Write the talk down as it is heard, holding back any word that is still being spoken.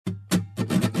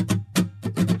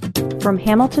From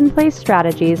Hamilton Place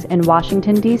Strategies in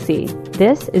Washington, D.C.,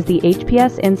 this is the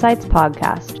HPS Insights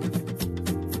Podcast.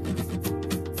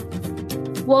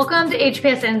 Welcome to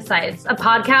HPS Insights, a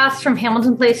podcast from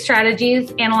Hamilton Place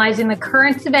Strategies analyzing the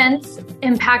current events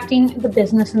impacting the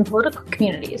business and political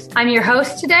communities. I'm your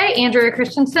host today, Andrea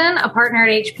Christensen, a partner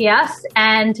at HPS,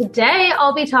 and today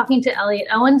I'll be talking to Elliot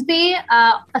Owensby,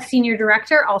 a senior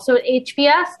director also at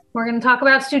HPS. We're going to talk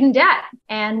about student debt,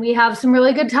 and we have some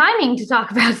really good timing to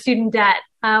talk about student debt.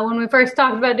 When we first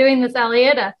talked about doing this,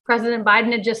 Elliot, President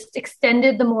Biden had just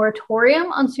extended the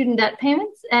moratorium on student debt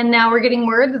payments, and now we're getting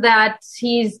word that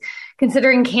he's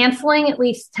considering canceling at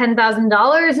least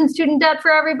 $10,000 in student debt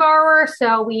for every borrower.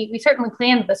 So we certainly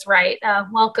planned this right.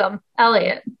 Welcome,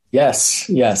 Elliot. Yes.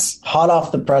 Hot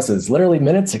off the presses, literally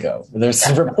minutes ago. There's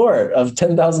a report of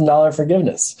 $10,000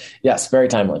 forgiveness. Yes, very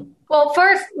timely. Well,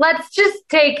 first, let's just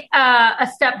take a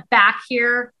step back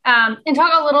here and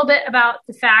talk a little bit about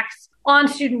the facts on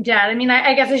student debt. I mean,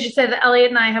 I guess I should say that Elliot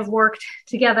and I have worked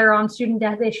together on student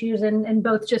debt issues and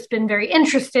both just been very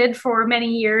interested for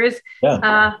many years.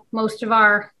 Yeah. Most of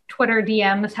our Twitter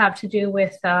DMs have to do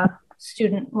with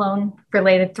student loan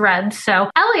related threads.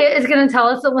 So Elliot is going to tell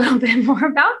us a little bit more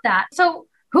about that. So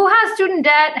who has student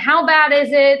debt? How bad is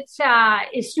it?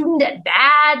 Is student debt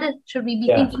bad? Should we be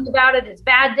thinking about it as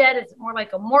bad debt? Is it more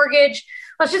like a mortgage?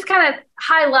 Let's just kind of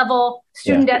high level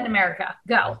student debt in America.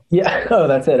 Go. Yeah. Oh,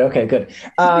 that's it. Okay, good.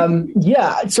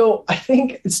 So I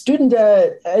think student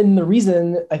debt, and the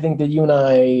reason I think that you and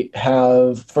I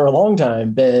have for a long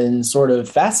time been sort of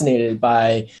fascinated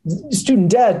by student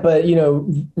debt, but,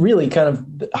 really kind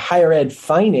of higher ed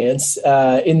finance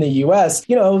in the US,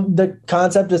 the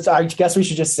concept is, I guess we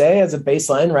should just say as a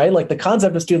baseline, right? Like the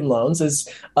concept of student loans is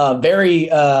very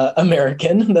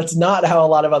American. That's not how a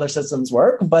lot of other systems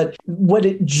work. But what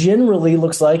it generally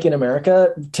looks like in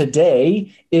America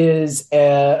today is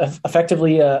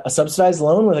effectively a subsidized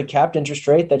loan with a capped interest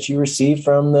rate that you receive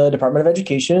from the Department of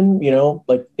Education,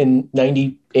 like in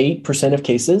 98% of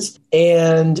cases.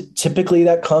 And typically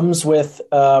that comes with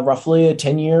roughly a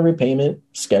 10-year repayment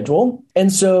schedule.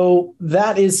 And so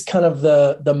that is kind of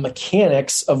the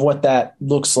mechanics of what that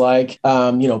looks like.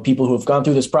 People who have gone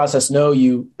through this process know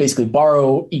you basically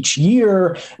borrow each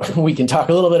year. We can talk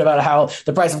a little bit about how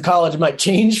the price of college might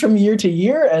change from year to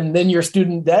year. And then your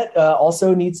student debt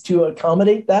also needs to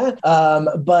accommodate that.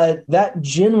 But that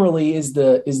generally is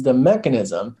the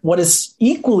mechanism. What is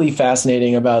equally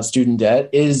fascinating about student debt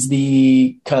is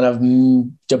the kind of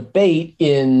debate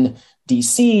in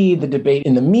DC, the debate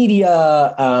in the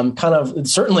media,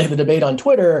 certainly the debate on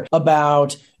Twitter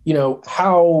about,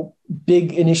 how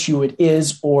big an issue it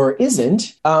is or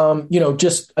isn't.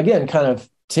 Just again, kind of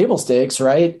table stakes,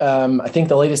 right? I think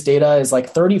the latest data is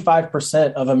like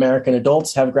 35% of American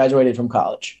adults have graduated from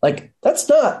college. Like that's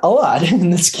not a lot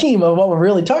in the scheme of what we're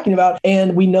really talking about.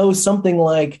 And we know something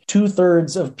like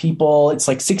 2/3 of people, it's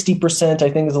like 60%, I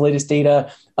think is the latest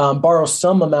data, borrow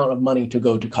some amount of money to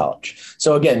go to college.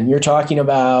 So again, you're talking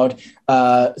about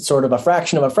sort of a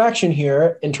fraction of a fraction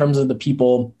here in terms of the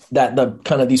people that the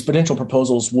kind of these potential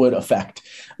proposals would affect.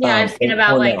 Yeah, I've seen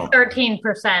about like 13%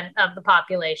 of the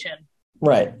population.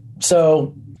 Right.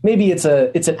 So maybe it's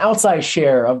an outsized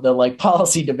share of the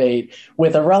policy debate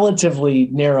with a relatively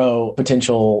narrow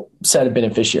potential set of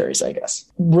beneficiaries, I guess.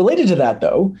 Related to that,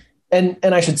 though, and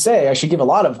I should give a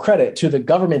lot of credit to the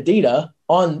government data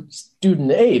on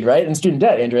student aid, right? And student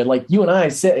debt, Andrea, you and I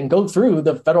sit and go through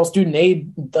the federal student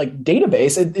aid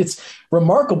database. It's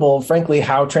remarkable, frankly,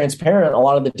 how transparent a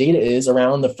lot of the data is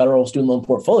around the federal student loan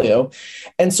portfolio.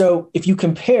 And so if you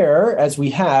compare, as we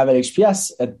have at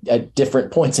HPS at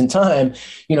different points in time,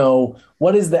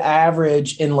 what is the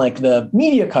average in the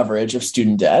media coverage of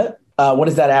student debt? What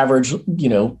is that average,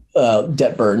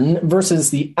 debt burden versus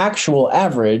the actual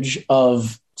average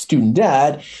of student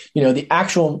debt? The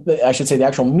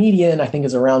actual median, I think,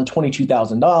 is around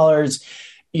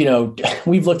 $22,000.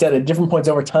 We've looked at it at different points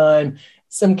over time.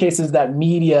 Some cases that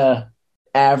media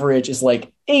average is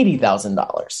like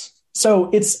 $80,000. So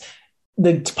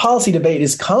the policy debate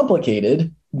is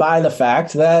complicated by the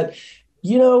fact that,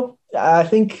 I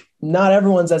think not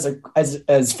everyone's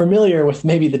as familiar with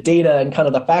maybe the data and kind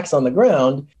of the facts on the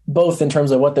ground, both in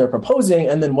terms of what they're proposing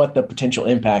and then what the potential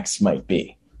impacts might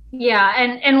be. Yeah.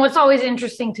 And what's always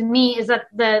interesting to me is that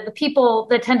the people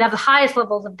that tend to have the highest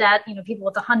levels of debt, people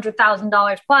with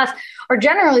 $100,000 plus, are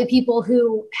generally people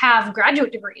who have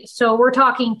graduate degrees. So we're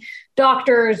talking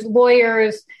doctors,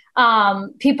 lawyers,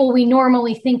 people we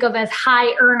normally think of as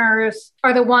high earners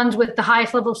are the ones with the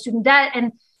highest level of student debt.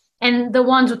 And the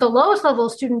ones with the lowest level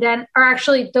of student debt are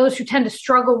actually those who tend to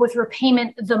struggle with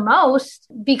repayment the most,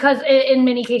 because in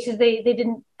many cases they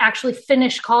didn't actually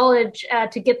finish college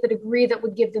to get the degree that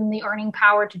would give them the earning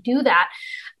power to do that.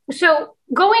 So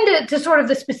going to sort of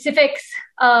the specifics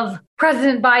of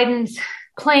President Biden's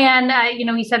plan,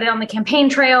 he said it on the campaign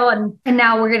trail, and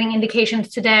now we're getting indications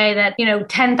today that,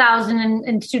 10,000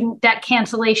 in student debt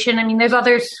cancellation. I mean, there's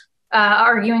others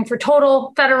arguing for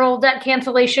total federal debt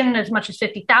cancellation as much as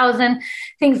 50,000,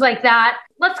 things like that.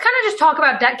 Let's kind of just talk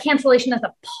about debt cancellation as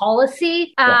a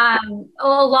policy. A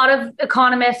lot of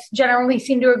economists generally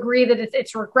seem to agree that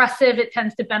it's regressive. It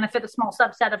tends to benefit a small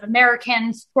subset of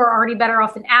Americans who are already better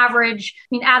off than average. I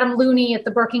mean, Adam Looney at the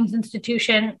Brookings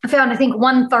Institution found, I think,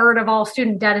 1/3 of all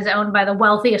student debt is owned by the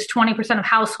wealthiest 20% of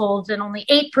households and only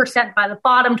 8% by the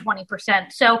bottom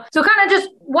 20%. So kind of just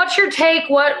what's your take?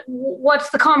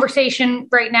 What's the conversation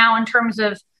right now in terms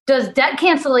of, does debt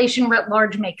cancellation writ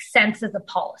large make sense as a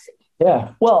policy? Yeah.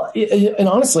 Well, and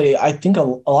honestly, I think a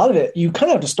lot of it, you kind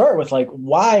of have to start with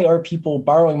why are people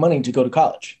borrowing money to go to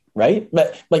college, right?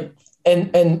 But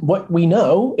and what we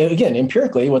know, again,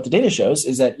 empirically, what the data shows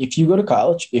is that if you go to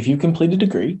college, if you complete a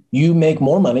degree, you make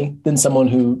more money than someone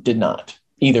who did not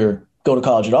either go to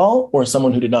college at all or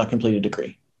someone who did not complete a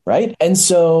degree, right? And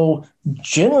so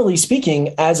generally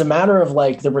speaking, as a matter of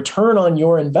the return on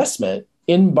your investment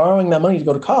in borrowing that money to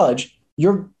go to college,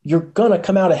 you're going to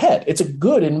come out ahead. It's a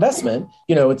good investment.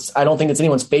 I don't think it's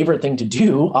anyone's favorite thing to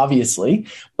do, obviously,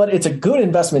 but it's a good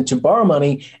investment to borrow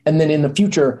money and then in the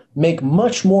future make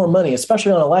much more money,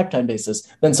 especially on a lifetime basis,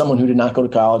 than someone who did not go to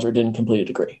college or didn't complete a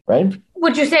degree, right?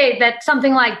 Would you say that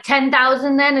something like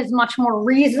 10,000 then is much more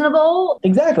reasonable?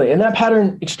 Exactly. And that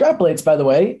pattern extrapolates, by the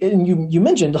way. And you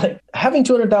mentioned having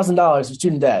 $200,000 of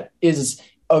student debt is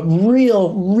a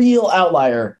real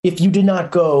outlier if you did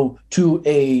not go to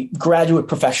a graduate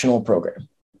professional program,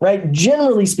 right?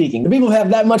 Generally speaking, the people who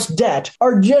have that much debt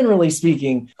are generally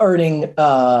speaking earning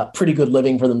a pretty good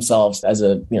living for themselves as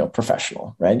a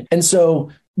professional, right? And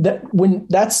so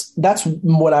that's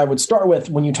what I would start with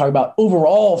when you talk about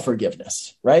overall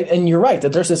forgiveness, right? And you're right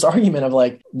that there's this argument of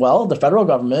the federal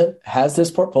government has this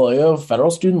portfolio of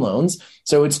federal student loans,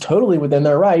 so it's totally within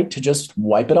their right to just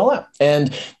wipe it all out.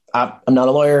 And I'm not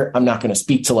a lawyer. I'm not going to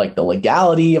speak to the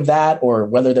legality of that or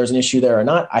whether there's an issue there or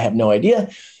not. I have no idea.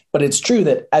 But it's true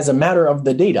that as a matter of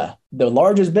the data, the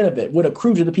largest benefit would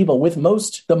accrue to the people with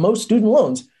the most student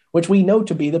loans, which we know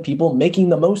to be the people making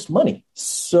the most money.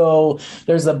 So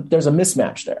there's a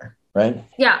mismatch there, right?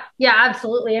 Yeah,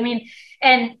 absolutely. I mean,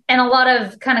 and a lot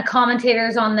of kind of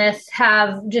commentators on this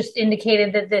have just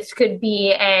indicated that this could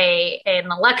be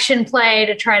an election play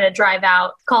to try to drive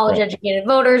out college-educated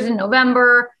voters in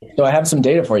November. So I have some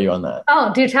data for you on that.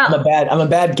 Oh, do tell. I'm a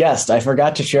bad guest. I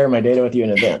forgot to share my data with you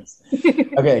in advance.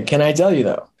 Okay, can I tell you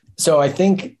though? So I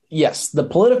think, yes, the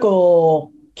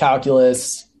political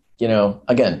calculus,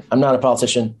 again, I'm not a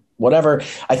politician, whatever.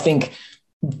 I think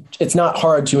it's not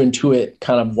hard to intuit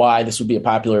kind of why this would be a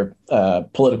popular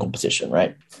political position,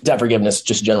 right? Debt forgiveness,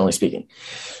 just generally speaking.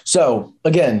 So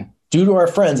again, due to our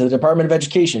friends at the Department of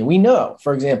Education, we know,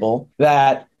 for example,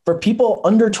 that for people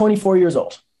under 24 years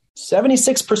old,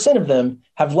 76% of them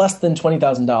have less than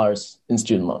 $20,000 in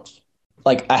student loans.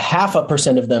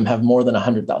 0.5% of them have more than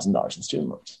 $100,000 in student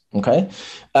loans. Okay.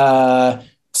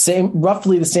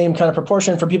 Roughly the same kind of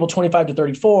proportion for people 25 to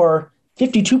 34,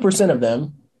 52% of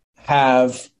them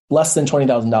have less than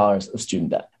 $20,000 of student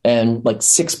debt, and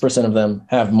 6% of them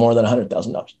have more than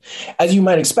 $100,000. As you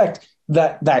might expect,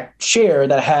 that share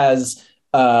that has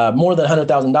more than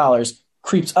 $100,000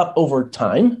 creeps up over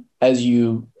time as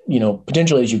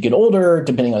potentially as you get older,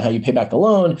 depending on how you pay back the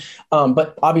loan,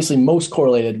 but obviously most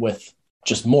correlated with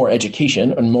just more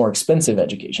education and more expensive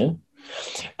education.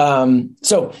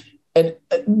 So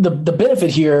the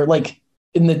benefit here,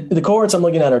 in the cohorts I'm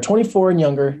looking at are 24 and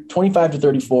younger, 25 to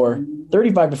 34,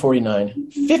 35 to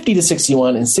 49, 50 to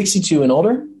 61, and 62 and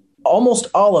older. Almost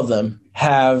all of them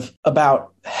have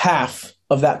about half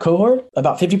of that cohort,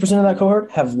 about 50% of that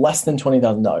cohort, have less than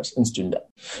 $20,000 in student debt.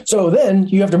 So then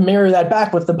you have to mirror that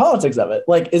back with the politics of it.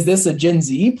 Is this a Gen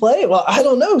Z play? Well, I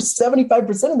don't know.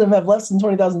 75% of them have less than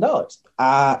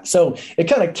 $20,000. So it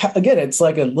kind of, again, it's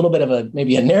a little bit of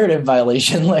maybe a narrative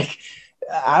violation.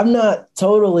 I'm not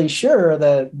totally sure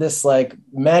that this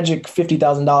magic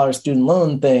 $50,000 student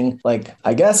loan thing,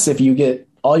 I guess if you get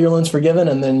all your loans forgiven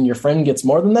and then your friend gets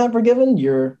more than that forgiven,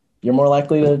 you're more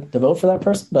likely to vote for that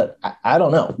person. But I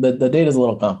don't know. The data is a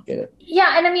little complicated.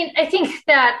 Yeah. And I mean, I think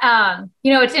that,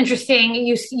 it's interesting.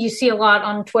 You see a lot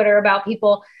on Twitter about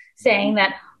people saying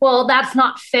that, well, that's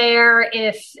not fair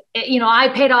if, I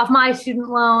paid off my student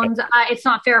loans. It's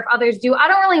not fair if others do. I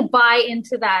don't really buy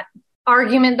into that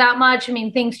argument that much. I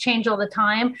mean, things change all the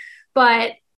time.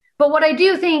 But what I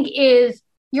do think is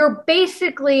you're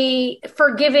basically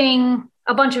forgiving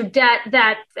a bunch of debt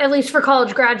that, at least for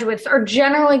college graduates, are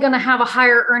generally going to have a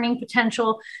higher earning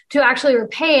potential to actually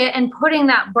repay it, and putting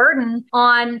that burden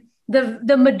on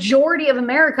the majority of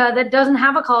America that doesn't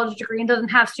have a college degree and doesn't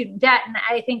have student debt. And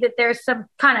I think that there's some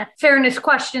kind of fairness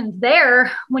questions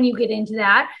there when you get into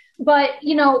that. But,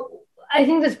 I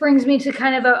think this brings me to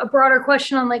kind of a broader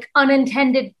question on like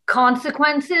unintended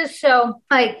consequences. So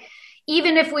like,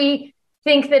 even if we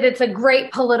think that it's a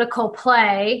great political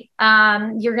play,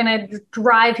 you're going to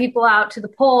drive people out to the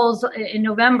polls in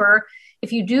November.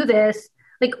 If you do this,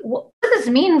 like, what does this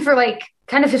mean for like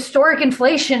kind of historic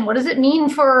inflation? What does it mean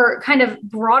for kind of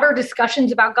broader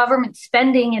discussions about government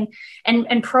spending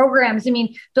and programs? I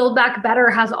mean, Build Back Better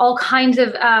has all kinds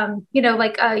of,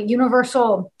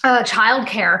 universal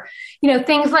childcare,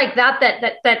 things like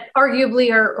that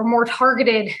arguably are more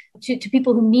targeted to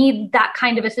people who need that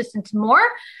kind of assistance more.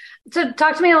 So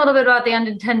talk to me a little bit about the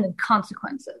unintended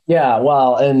consequences. Yeah,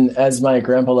 well, and as my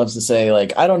grandpa loves to say,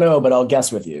 like, I don't know, but I'll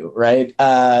guess with you, right?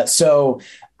 So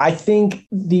I think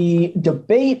the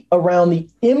debate around the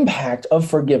impact of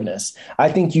forgiveness,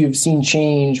 I think you've seen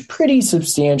change pretty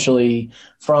substantially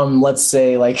from, let's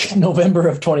say, like November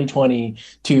of 2020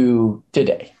 to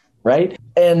today, right?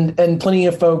 And plenty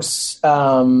of folks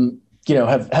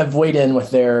have weighed in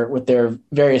with their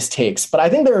various takes. But I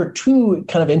think there are two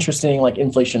kind of interesting, like,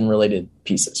 inflation related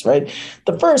pieces, right?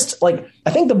 The first, like,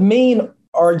 I think the main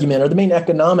argument or the main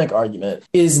economic argument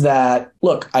is that,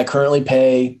 look, I currently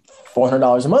pay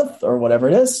 $400 a month or whatever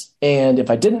it is. And if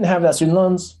I didn't have that student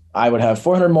loans, I would have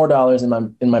 $400 more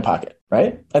in my pocket,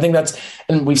 right? I think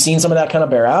and we've seen some of that kind of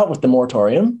bear out with the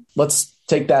moratorium. Let's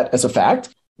take that as a fact.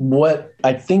 What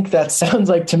I think that sounds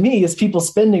like to me is people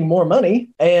spending more money.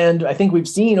 And I think we've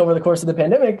seen over the course of the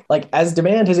pandemic, like, as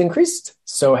demand has increased,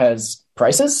 so has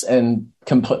prices, and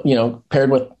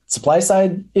paired with supply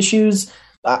side issues.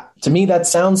 To me, that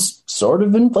sounds sort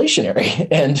of inflationary.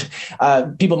 And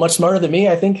people much smarter than me,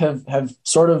 I think, have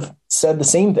sort of said the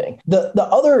same thing. The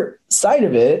other side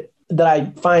of it that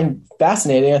I find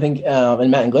fascinating, I think,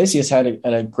 and Matt Iglesias had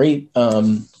a great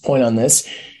point on this,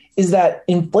 is that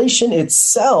inflation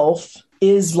itself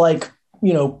is like,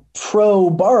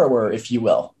 pro-borrower, if you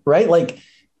will, right? Like,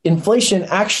 inflation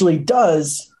actually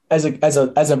does, as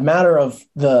a matter of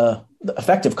the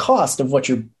effective cost of what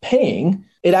you're paying,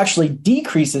 it actually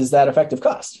decreases that effective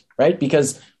cost, right?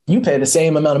 Because you pay the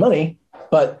same amount of money,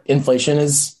 but inflation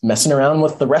is messing around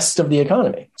with the rest of the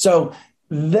economy. So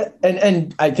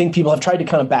and I think people have tried to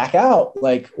kind of back out,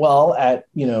 like, well,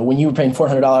 when you were paying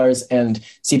 $400 and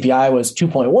CPI was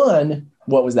 2.1,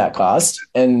 what was that cost?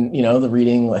 And, the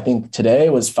reading, I think today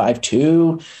was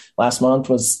 5.2, last month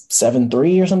was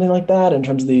 7.3 or something like that in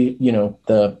terms of the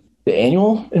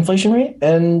annual inflation rate.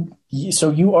 And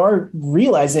so you are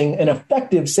realizing an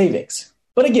effective savings.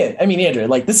 But again, I mean, Andrew,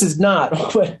 like, this is not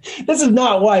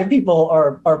why people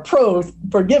are pro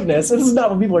forgiveness. This is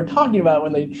not what people are talking about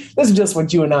this is just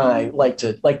what you and I like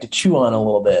to chew on a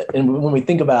little bit. And when we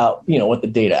think about, what the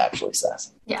data actually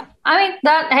says. Yeah. I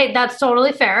mean, that's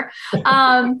totally fair.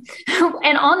 And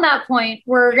on that point,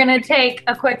 we're going to take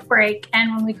a quick break.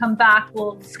 And when we come back,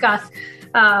 we'll discuss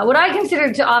what I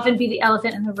consider to often be the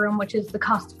elephant in the room, which is the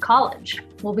cost of college.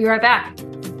 We'll be right back.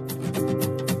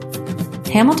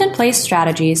 Hamilton Place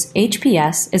Strategies,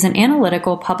 HPS, is an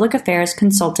analytical public affairs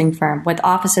consulting firm with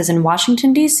offices in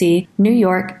Washington, D.C., New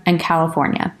York, and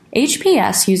California.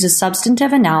 HPS uses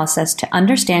substantive analysis to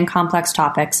understand complex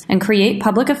topics and create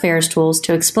public affairs tools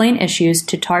to explain issues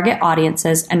to target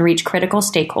audiences and reach critical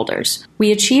stakeholders.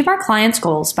 We achieve our clients'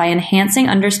 goals by enhancing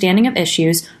understanding of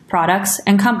issues, products,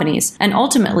 and companies, and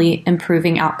ultimately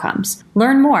improving outcomes.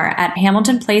 Learn more at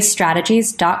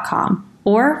hamiltonplacestrategies.com.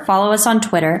 or follow us on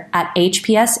Twitter at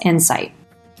HPS Insight.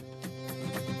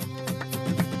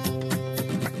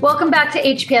 Welcome back to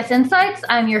HPS Insights.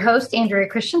 I'm your host, Andrea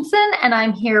Christensen, and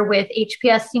I'm here with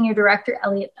HPS Senior Director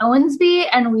Elliot Owensby,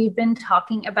 and we've been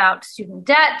talking about student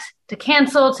debt, to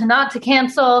cancel, to not to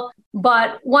cancel.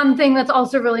 But one thing that's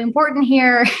also really important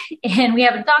here, and we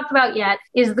haven't talked about yet,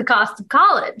 is the cost of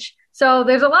college. So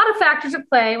there's a lot of factors at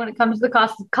play when it comes to the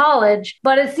cost of college,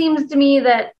 but it seems to me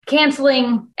that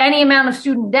canceling any amount of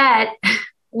student debt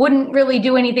wouldn't really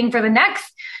do anything for the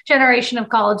next generation of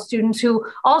college students who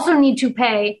also need to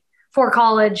pay for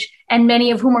college, and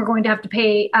many of whom are going to have to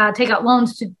take out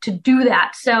loans to do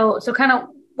that. So kind of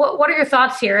what are your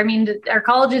thoughts here? I mean, are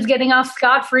colleges getting off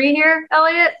scot-free here,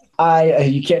 Elliot?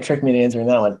 You can't trick me into answering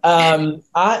that one.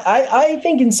 I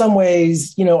think in some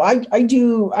ways,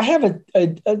 I have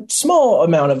a small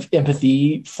amount of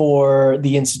empathy for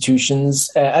the institutions.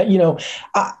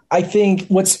 I think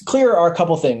what's clear are a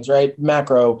couple things, right?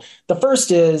 Macro. The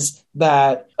first is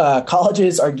that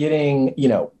colleges are getting,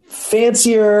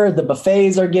 fancier, the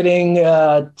buffets are getting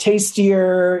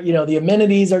tastier, the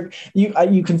amenities are,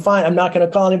 you can find, I'm not going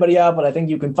to call anybody out, but I think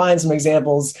you can find some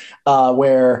examples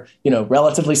where,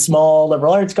 relatively small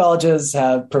liberal arts colleges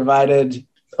have provided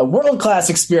a world-class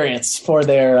experience for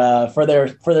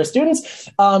their students,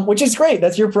 which is great.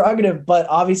 That's your prerogative, but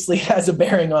obviously has a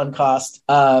bearing on cost.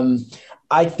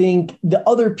 I think the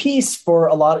other piece for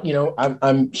a lot of,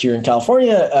 I'm here in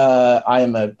California. I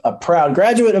am a proud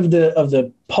graduate of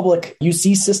the public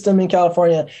UC system in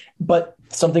California, but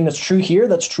something that's true here,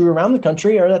 that's true around the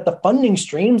country, are that the funding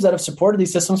streams that have supported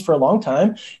these systems for a long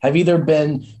time have either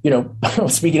been,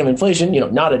 speaking of inflation,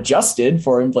 not adjusted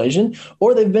for inflation,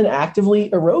 or they've been actively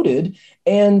eroded.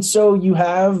 And so you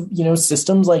have,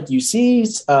 systems like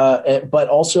UCs, but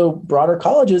also broader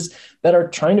colleges that are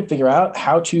trying to figure out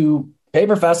how to pay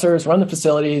professors, run the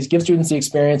facilities, give students the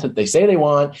experience that they say they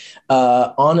want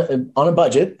on a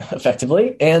budget,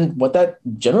 effectively. And what that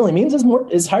generally means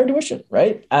is higher tuition,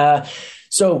 right?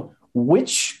 So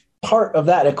which part of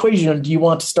that equation do you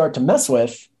want to start to mess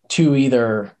with to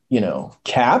either,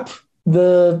 cap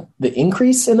the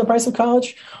increase in the price of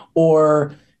college,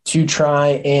 or to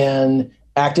try and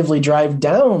actively drive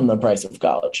down the price of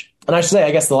college? And I should say,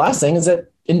 I guess the last thing is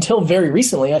that until very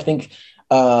recently, I think,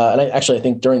 I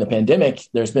think during the pandemic,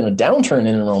 there's been a downturn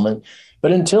in enrollment.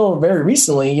 But until very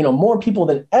recently, more people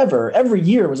than ever, every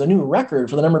year was a new record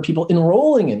for the number of people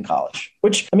enrolling in college,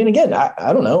 which, again,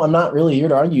 I don't know. I'm not really here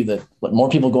to argue that more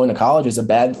people going to college is a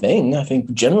bad thing. I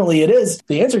think generally it is.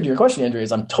 The answer to your question, Andrea,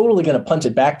 is I'm totally going to punt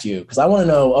it back to you, because I want to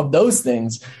know of those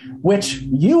things which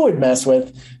you would mess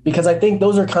with, because I think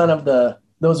those are kind of the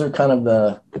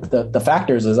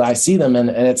factors as I see them.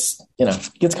 And it's, it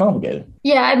gets complicated.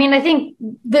 Yeah. I think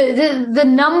the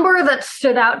number that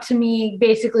stood out to me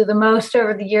basically the most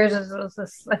over the years was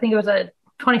this, I think it was a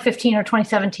 2015 or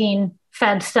 2017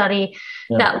 Fed study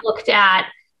that looked at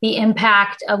the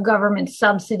impact of government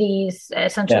subsidies,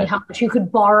 essentially how much you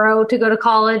could borrow to go to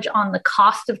college on the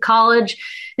cost of college.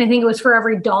 And I think it was for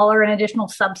every $1 in additional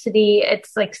subsidy,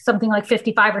 it's like something like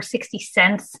 55 or 60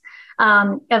 cents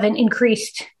of an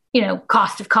increased,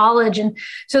 cost of college. And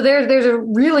so there's a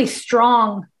really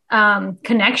strong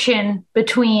connection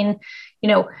between,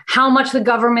 how much the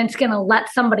government's going to let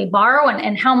somebody borrow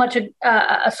and how much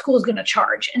a school is going to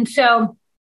charge. And so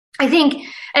I think,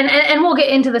 and we'll get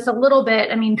into this a little bit,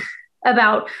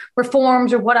 about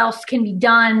reforms or what else can be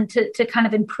done to kind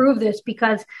of improve this,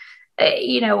 because,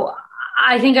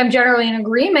 I think I'm generally in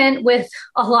agreement with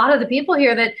a lot of the people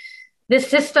here that this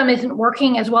system isn't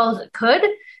working as well as it could,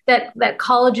 that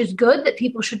college is good, that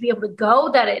people should be able to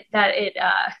go,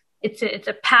 it's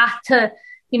a path to,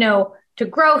 to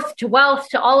growth, to wealth,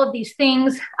 to all of these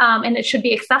things. And it should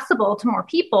be accessible to more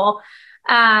people.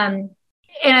 And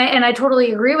I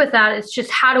totally agree with that. It's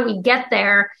just, how do we get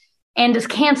there? And does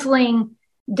canceling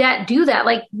debt do that?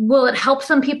 Like, will it help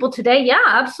some people today? Yeah,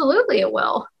 absolutely it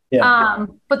will. Yeah.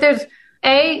 But there's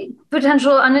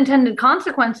potential unintended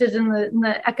consequences in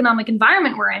the economic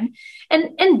environment we're in.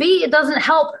 And B, it doesn't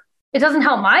help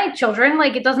my children.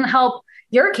 Like, it doesn't help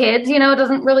your kids, it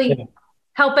doesn't really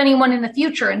help anyone in the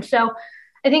future. And so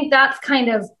I think that's kind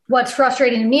of what's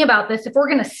frustrating to me about this. If we're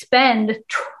going to spend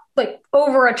like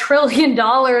over $1 trillion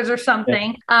or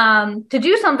something to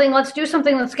do something, let's do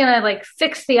something that's going to like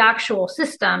fix the actual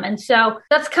system. And so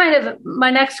that's kind of my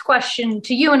next question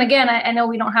to you. And again, I know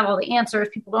we don't have all the answers.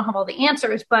 People don't have all the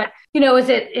answers, but is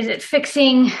it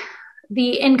fixing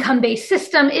the income-based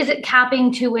system? Is it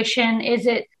capping tuition? Is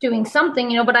it doing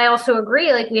something, but I also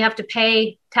agree, like, we have to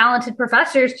pay talented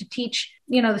professors to teach,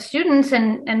 the students,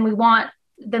 and we want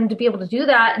them to be able to do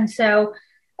that. And so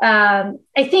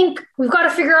I think we've got to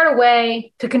figure out a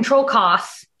way to control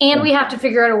costs, and we have to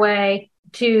figure out a way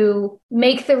to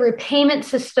make the repayment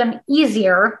system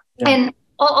easier. And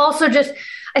also just,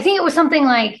 I think it was something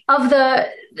like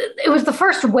it was the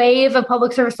first wave of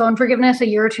public service loan forgiveness a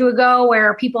year or two ago,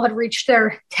 where people had reached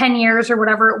their 10 years or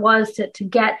whatever it was to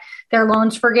get their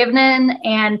loans forgiven.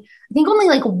 And I think only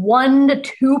like 1%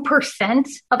 to 2%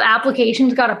 of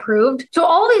applications got approved. So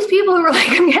all these people who were like,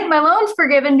 I'm getting my loans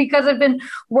forgiven because I've been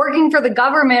working for the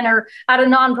government or at a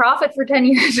nonprofit for 10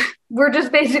 years, we're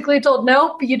just basically told,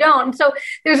 nope, you don't. So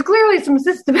there's clearly some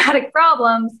systematic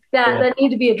problems that need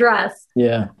to be addressed.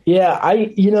 Yeah. Yeah.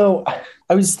 I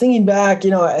I was thinking back,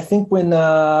 I think when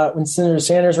Senator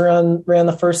Sanders ran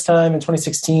the first time in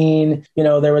 2016,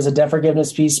 there was a debt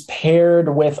forgiveness piece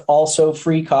paired with also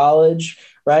free college,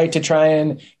 right, to try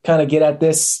and kind of get at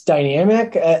this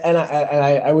dynamic. And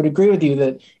I would agree with you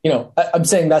that, I'm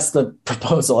saying that's the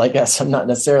proposal. I guess I'm not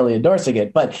necessarily endorsing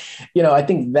it, but, I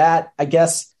think that,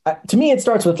 to me, it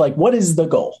starts with what is the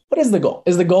goal? What is the goal?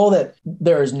 Is the goal that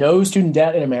there is no student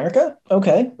debt in America?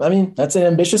 Okay. I mean, that's an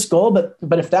ambitious goal, but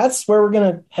if that's where we're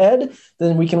going to head,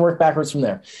 then we can work backwards from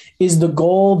there. Is the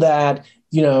goal that,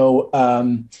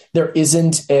 there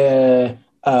isn't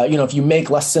if you make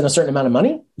less than a certain amount of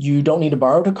money, you don't need to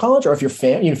borrow to college, or if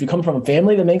if you come from a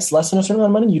family that makes less than a certain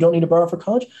amount of money, you don't need to borrow for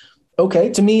college. Okay,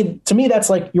 to me, that's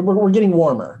we're getting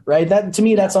warmer, right?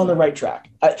 That's on the right track.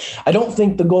 I don't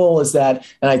think the goal is that,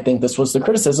 and I think this was the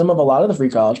criticism of a lot of the free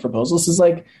college proposals, is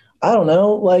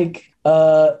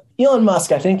Elon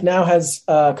Musk, I think, now has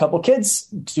a couple kids.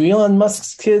 Do Elon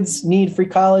Musk's kids need free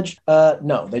college?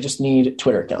 No, they just need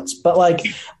Twitter accounts. But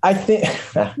I think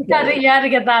you had to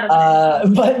get that.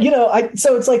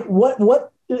 So it's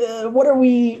what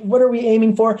are we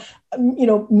aiming for?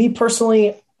 Me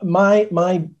personally, my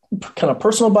kind of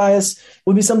personal bias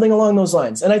would be something along those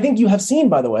lines. And I think you have seen,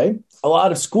 by the way, a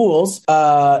lot of schools,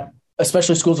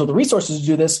 especially schools with the resources to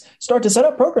do this, start to set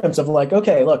up programs of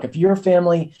okay, look, if your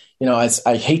family,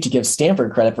 I hate to give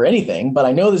Stanford credit for anything, but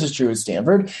I know this is true at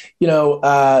Stanford,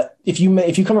 if you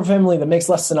come from a family that makes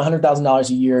less than $100,000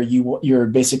 a year, you're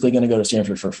basically going to go to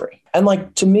Stanford for free.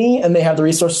 And to me, and they have the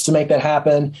resources to make that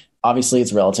happen. Obviously,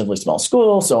 it's a relatively small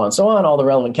school, so on, all the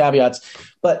relevant caveats.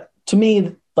 But to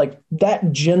me,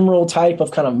 that general type of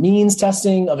kind of means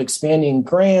testing, of expanding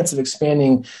grants, of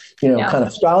expanding, kind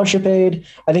of scholarship aid,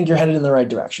 I think you're headed in the right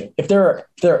direction. If there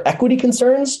are equity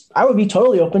concerns, I would be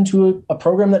totally open to a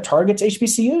program that targets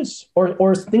HBCUs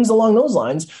or things along those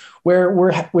lines, where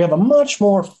we have a much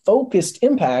more focused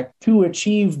impact to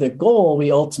achieve the goal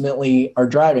we ultimately are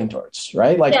driving towards,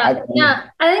 right? I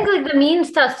think the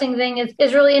means testing thing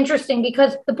is really interesting,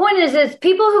 because the point is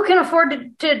people who can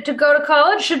afford to go to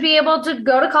college should be able to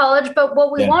go to college. But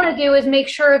what we want to do is make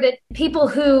sure that people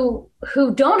who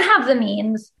don't have the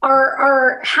means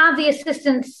are have the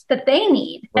assistance that they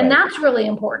need. Right. And that's really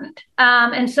important.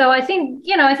 And so I think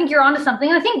you're onto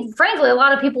something. I think, frankly, a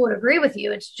lot of people would agree with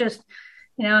you. It's just,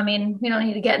 we don't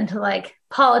need to get into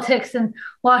politics in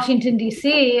Washington,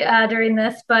 D.C. During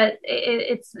this, but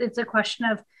it's a question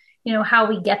of, how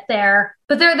we get there.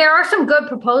 But there are some good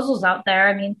proposals out there.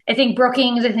 I mean, I think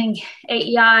Brookings, I think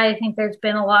AEI, I think there's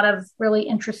been a lot of really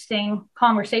interesting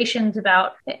conversations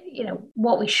about,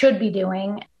 what we should be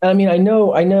doing. I mean, I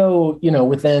know,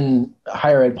 within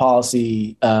higher ed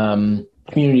policy,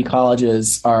 community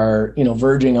colleges are,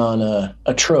 verging on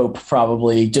a trope,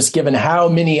 probably, just given how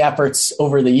many efforts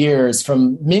over the years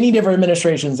from many different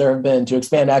administrations there have been to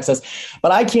expand access.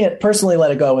 But I can't personally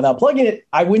let it go without plugging it.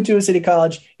 I went to a city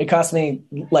college. It cost me,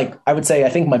 I would say, I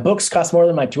think my books cost more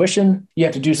than my tuition. You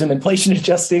have to do some inflation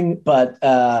adjusting, but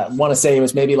want to say it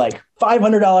was maybe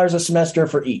 $500 a semester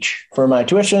for each for my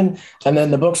tuition. And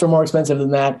then the books were more expensive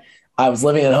than that. I was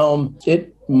living at home.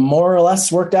 It more or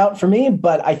less worked out for me,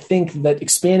 but I think that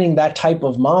expanding that type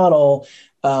of model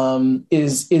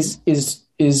is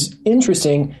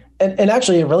interesting. And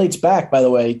actually, it relates back, by the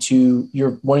way, to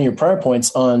one of your prior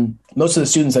points on most of the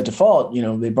students at default.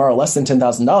 They borrow less than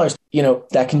 $10,000.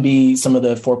 That can be some of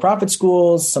the for-profit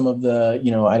schools, some of the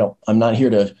I'm not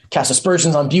here to cast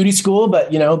aspersions on beauty school, but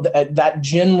that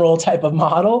general type of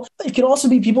model. It can also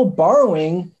be people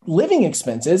borrowing living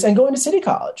expenses and going to city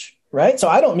college. Right. So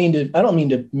I don't mean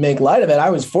to make light of it. I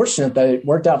was fortunate that it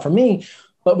worked out for me,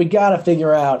 but we got to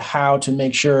figure out how to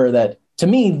make sure that, to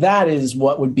me, that is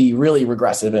what would be really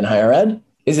regressive in higher ed,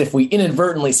 is if we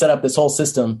inadvertently set up this whole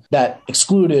system that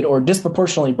excluded or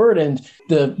disproportionately burdened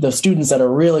the students that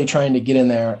are really trying to get in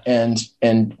there and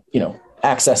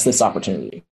access this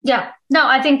opportunity. Yeah, no,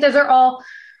 I think those are all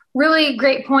really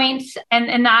great points.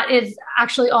 And that is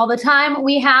actually all the time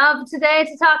we have today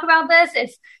to talk about this.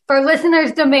 If our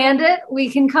listeners demand it, we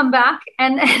can come back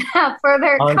and have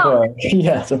further conversation.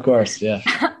 Yes, of course. Yeah.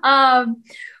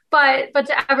 But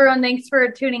to everyone, thanks for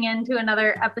tuning in to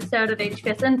another episode of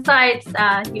HPS Insights.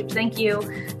 Huge thank you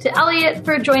to Elliot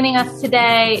for joining us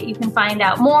today. You can find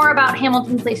out more about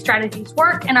Hamilton Place Strategies'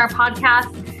 work and our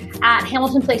podcast at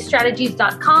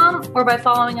hamiltonplacestrategies.com or by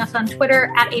following us on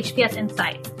Twitter at HPS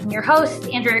Insights. I'm your host,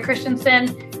 Andrea Christensen.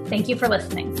 Thank you for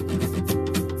listening.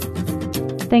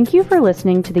 Thank you for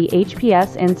listening to the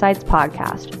HPS Insights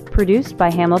podcast, produced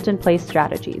by Hamilton Place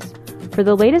Strategies. For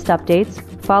the latest updates,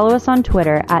 follow us on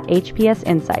Twitter at HPS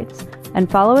Insights and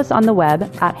follow us on the web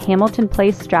at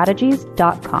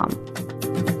hamiltonplacestrategies.com.